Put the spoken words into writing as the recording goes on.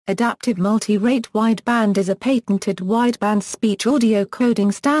Adaptive Multi-Rate Wideband is a patented wideband speech audio coding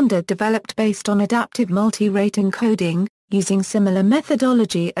standard developed based on adaptive multi-rate encoding, using similar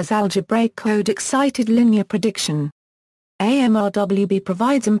methodology as algebraic code-excited linear prediction. AMR-WB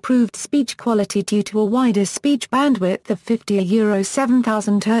provides improved speech quality due to a wider speech bandwidth of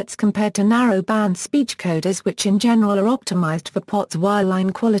 50–7000 Hz compared to narrowband speech coders, which in general are optimized for POTS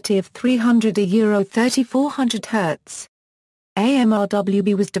wireline quality of 300–3400 Hz.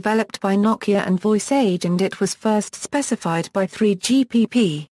 AMR-WB was developed by Nokia and VoiceAge, and it was first specified by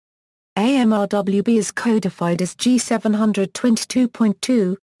 3GPP. AMR-WB is codified as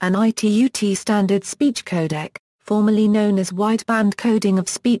G.722.2, an ITU-T standard speech codec, formerly known as wideband coding of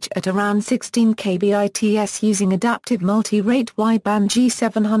speech at around 16 kbits using adaptive multi-rate wideband.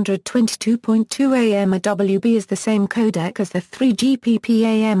 G.722.2 AMR-WB is the same codec as the 3GPP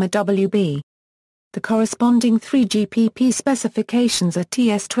AMR-WB. The corresponding 3GPP specifications are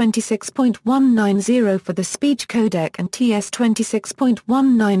TS26.190 for the speech codec and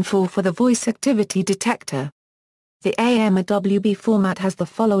TS26.194 for the voice activity detector. The AMR-WB format has the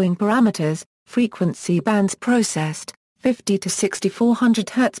following parameters: frequency bands processed, 50 to 6400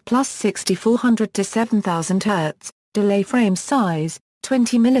 Hz plus 6400 to 7000 Hz, delay frame size,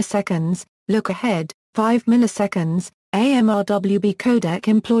 20 milliseconds, look ahead, 5 milliseconds. AMR-WB codec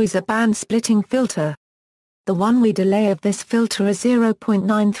employs a band-splitting filter. The one-way delay of this filter is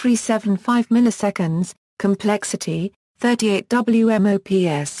 0.9375 milliseconds, complexity, 38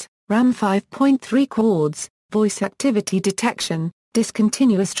 WMOPS, RAM 5.3 chords, voice activity detection,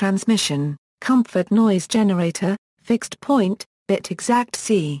 discontinuous transmission, comfort noise generator, fixed point, bit exact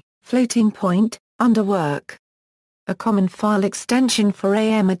C, floating point, underwork. A common file extension for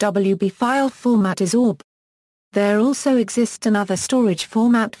AMR-WB file format is ORB. There also exists another storage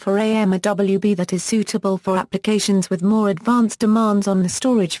format for AMR-WB that is suitable for applications with more advanced demands on the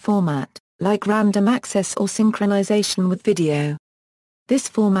storage format, like random access or synchronization with video. This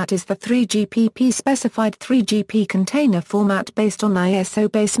format is the 3GPP specified 3GP container format based on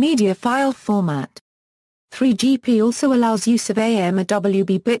ISO base media file format. 3GP also allows use of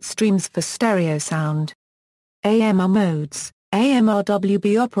AMR-WB bit streams for stereo sound. AMR modes.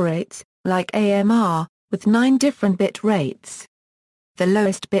 AMR-WB operates, like AMR, with 9 different bit rates. The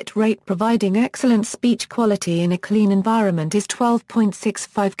lowest bit rate providing excellent speech quality in a clean environment is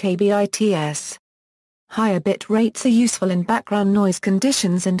 12.65 kbits. Higher bit rates are useful in background noise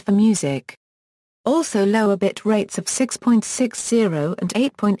conditions and for music. Also, lower bit rates of 6.60 and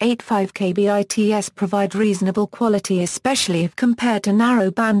 8.85 kbits provide reasonable quality, especially if compared to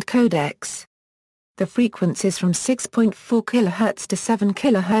narrowband codecs. The frequencies from 6.4 kHz to 7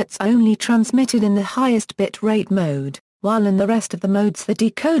 kHz are only transmitted in the highest bit rate mode, while in the rest of the modes the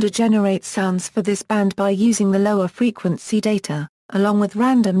decoder generates sounds for this band by using the lower frequency data, along with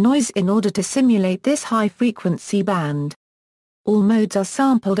random noise in order to simulate this high frequency band. All modes are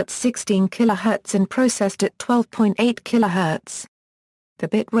sampled at 16 kHz and processed at 12.8 kHz. The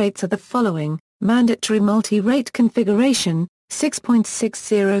bit rates are the following: mandatory multi-rate configuration,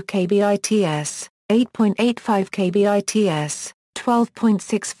 6.60 kbits. 8.85 kbits,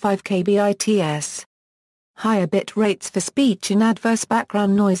 12.65 kbits. Higher bit rates for speech in adverse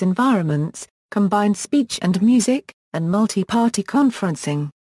background noise environments, combined speech and music, and multi-party conferencing.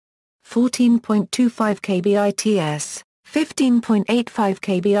 14.25 kbits, 15.85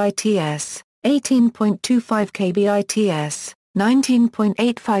 kbits, 18.25 kbits,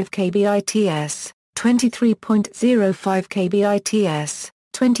 19.85 kbits, 23.05 kbits.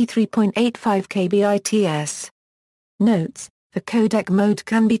 23.85 kbits. Notes: the codec mode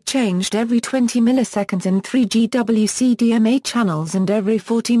can be changed every 20 milliseconds in 3G WCDMA channels and every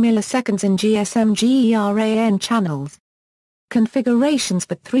 40 milliseconds in GSM GERAN channels. Configurations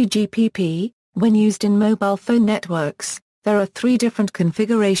for 3GPP. When used in mobile phone networks, there are 3 different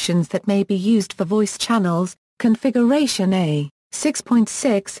configurations that may be used for voice channels: Configuration A,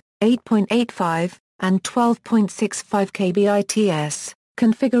 6.6, 8.85, and 12.65 kbits.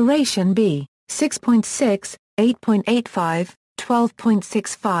 Configuration B, 6.6, 8.85,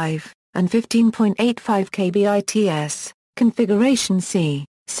 12.65, and 15.85 kbits. Configuration C,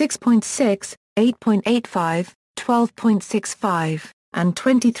 6.6, 8.85, 12.65, and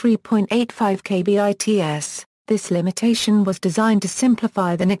 23.85 kbits. This limitation was designed to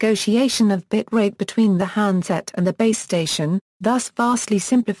simplify the negotiation of bit rate between the handset and the base station, thus vastly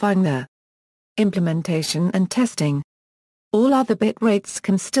simplifying the implementation and testing. All other bit rates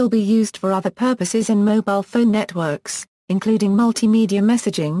can still be used for other purposes in mobile phone networks, including multimedia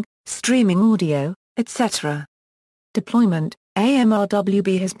messaging, streaming audio, etc. Deployment.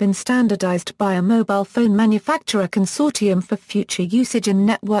 AMR-WB has been standardized by a mobile phone manufacturer consortium for future usage in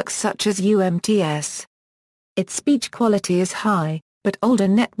networks such as UMTS. Its speech quality is high, but older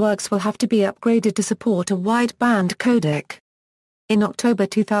networks will have to be upgraded to support a wideband codec. In October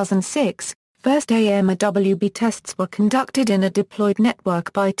 2006, first AMR-WB tests were conducted in a deployed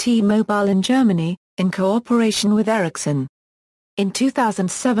network by T-Mobile in Germany, in cooperation with Ericsson. In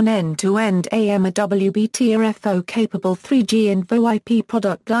 2007, end-to-end AMR-WB TRFO-capable 3G and VoIP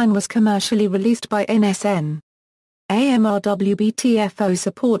product line was commercially released by NSN. AMR-WB TFO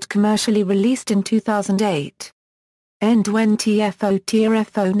support commercially released in 2008. End-to-end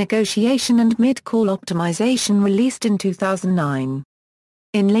TFO-TRFO negotiation and mid-call optimization released in 2009.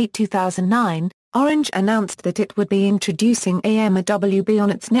 In late 2009, Orange announced that it would be introducing AMR-WB on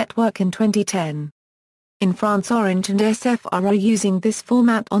its network in 2010. In France, Orange and SFR are using this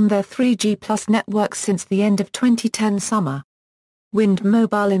format on their 3G Plus networks since the end of 2010 summer. Wind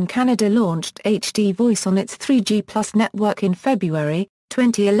Mobile in Canada launched HD Voice on its 3G Plus network in February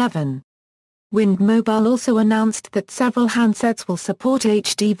 2011. Wind Mobile also announced that several handsets will support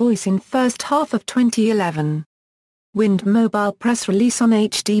HD Voice in first half of 2011. Wind Mobile press release on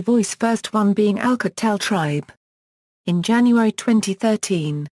HD Voice, first one being Alcatel Tribe. In January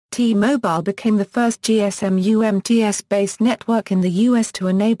 2013, T-Mobile became the first GSM UMTS-based network in the US to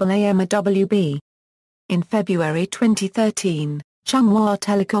enable AMR-WB. In February 2013, Chunghwa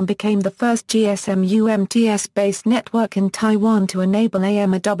Telecom became the first GSM UMTS-based network in Taiwan to enable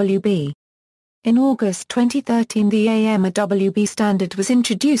AMR-WB. In August 2013, the AMR-WB standard was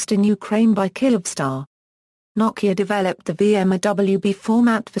introduced in Ukraine by Kyivstar. Nokia developed the AMR-WB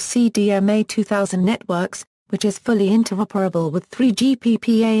format for CDMA 2000 networks, which is fully interoperable with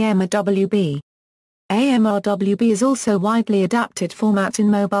 3GPP AMR-WB. AMR-WB is also widely adapted format in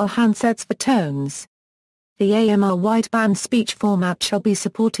mobile handsets for tones. The AMR wideband speech format shall be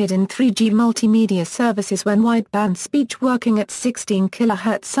supported in 3G multimedia services when wideband speech working at 16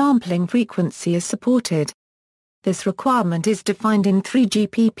 kHz sampling frequency is supported. This requirement is defined in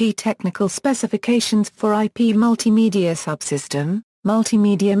 3GPP technical specifications for IP multimedia subsystem,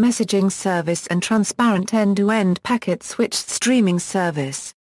 multimedia messaging service and transparent end-to-end packet switched streaming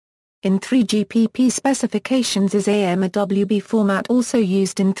service. In 3GPP specifications is AMR-WB format also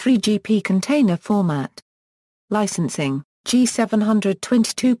used in 3GP container format. Licensing: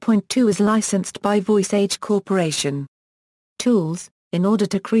 G.722.2 is licensed by VoiceAge Corporation. Tools: in order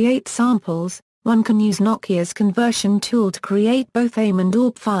to create samples, one can use Nokia's conversion tool to create both AIM and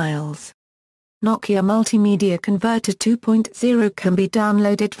AWB files. Nokia Multimedia Converter 2.0 can be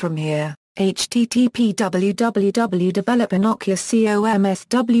downloaded from here. http www developer Nokia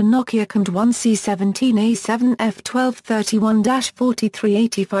COMSW Nokia COMD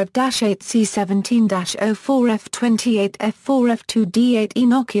 1C17A7F1231-4385-8C17-04F28F4F2D8E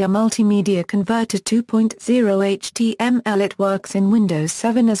Nokia Multimedia Converter 2.0 HTML. It works in Windows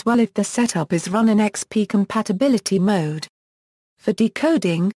 7 as well if the setup is run in XP compatibility mode. For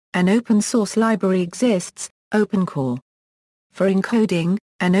decoding, an open-source library exists, OpenCore. For encoding,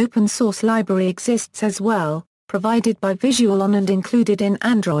 an open-source library exists as well, provided by VisualOn and included in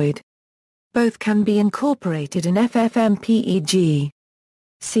Android. Both can be incorporated in FFmpeg.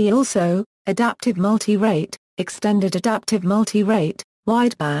 See also, Adaptive Multi-Rate, Extended Adaptive Multi-Rate,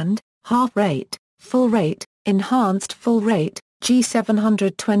 Wideband, Half Rate, Full Rate, Enhanced Full Rate,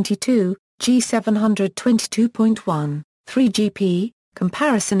 G722, G722.1, 3GP,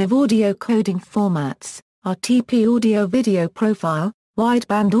 Comparison of audio coding formats, RTP audio-video profile,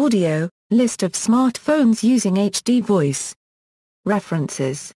 wideband audio, list of smartphones using HD voice.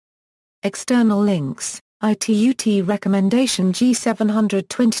 References. External links, ITUT recommendation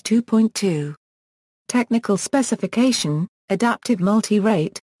G722.2. Technical specification, Adaptive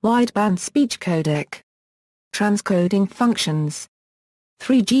Multi-Rate, Wideband Speech Codec. Transcoding functions.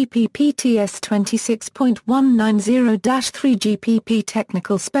 3GPP TS26.190-3GPP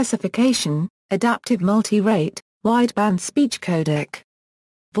Technical Specification, Adaptive Multi-Rate, Wideband Speech Codec.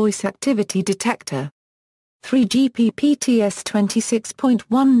 Voice Activity Detector. 3GPP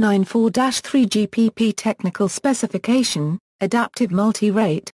TS26.194-3GPP Technical Specification, Adaptive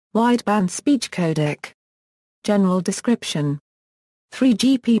Multi-Rate, Wideband Speech Codec. General description.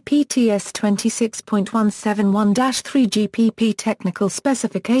 3GPP TS26.171-3GPP Technical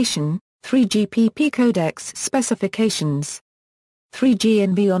Specification, 3GPP Codecs Specifications. 3G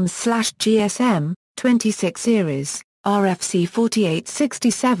and beyond/GSM, 26 series, RFC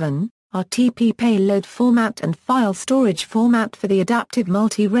 4867, RTP payload format and file storage format for the Adaptive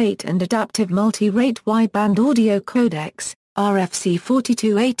Multi-Rate and Adaptive Multi-Rate Wideband Audio Codecs, RFC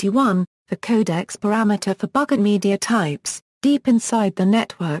 4281, the codecs parameter for bucket media types, Deep Inside the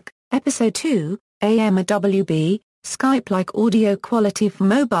Network, Episode 2, AMR-WB, Skype-like audio quality for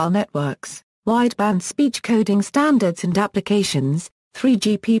mobile networks, wideband speech coding standards and applications,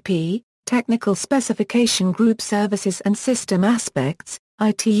 3GPP, technical specification group services and system aspects,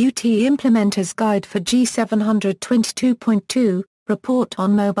 ITUT Implementer's Guide for G.722.2, report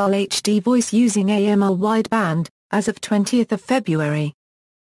on mobile HD voice using AMR wideband, as of 20th of February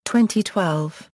 2012.